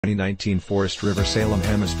2019 Forest River Salem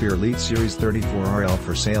Hemisphere Elite Series 34RL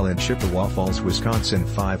for sale in Chippewa Falls, Wisconsin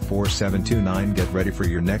 54729. Get ready for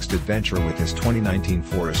your next adventure with this 2019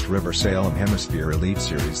 Forest River Salem Hemisphere Elite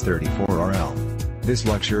Series 34RL. This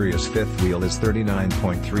luxurious fifth wheel is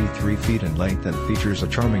 39.33 feet in length and features a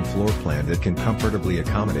charming floor plan that can comfortably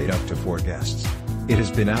accommodate up to 4 guests. It has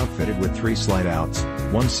been outfitted with 3 slide-outs,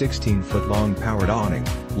 one 16-foot-long powered awning,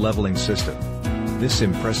 leveling system. This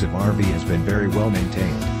impressive RV has been very well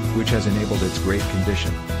maintained, which has enabled its great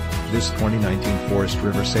condition. This 2019 Forest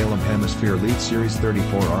River Salem Hemisphere Elite Series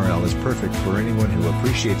 34RL is perfect for anyone who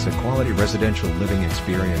appreciates a quality residential living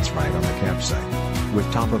experience right on the campsite. With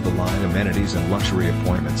top-of-the-line amenities and luxury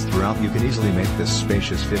appointments throughout, you can easily make this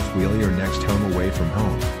spacious fifth wheel your next home away from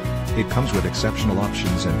home. It comes with exceptional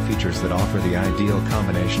options and features that offer the ideal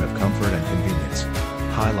combination of comfort and convenience.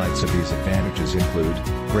 Highlights of these advantages include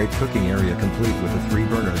great cooking area complete with a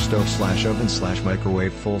 3-burner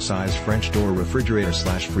stove/oven/microwave, full-size French door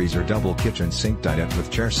refrigerator/freezer, kitchen, SinkDinette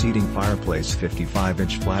with chair seating, fireplace,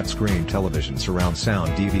 55-inch flat-screen television, surround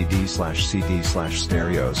sound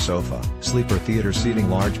DVD/CD/StereoSofa, SleeperTheater,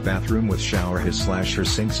 SeatingLarge bathroom with ShowerHis/her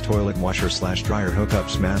SinksToiletWasher/dryer, Hook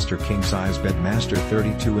UpsMaster King size BedMaster,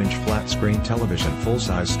 32-inch flat-screen television,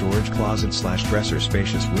 full-size storage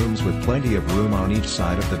closet/DresserSpacious rooms with plenty of room on each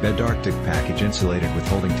side of the BedArctic package, insulated with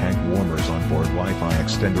holding tank warmers, onboard Wi-Fi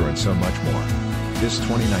extender, and so much more. This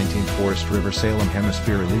 2019 Forest River Salem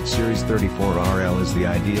Hemisphere Elite Series 34RL is the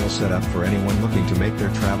ideal setup for anyone looking to make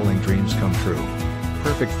their traveling dreams come true.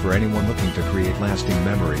 Perfect for anyone looking to create lasting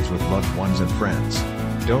memories with loved ones and friends.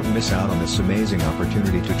 Don't miss out on this amazing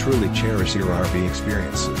opportunity to truly cherish your RV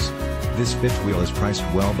experiences. This fifth wheel is priced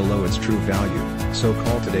well below its true value, so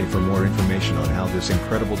call today for more information on how this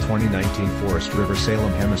incredible 2019 Forest River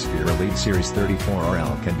Salem Hemisphere Elite Series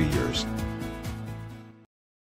 34RL can be yours.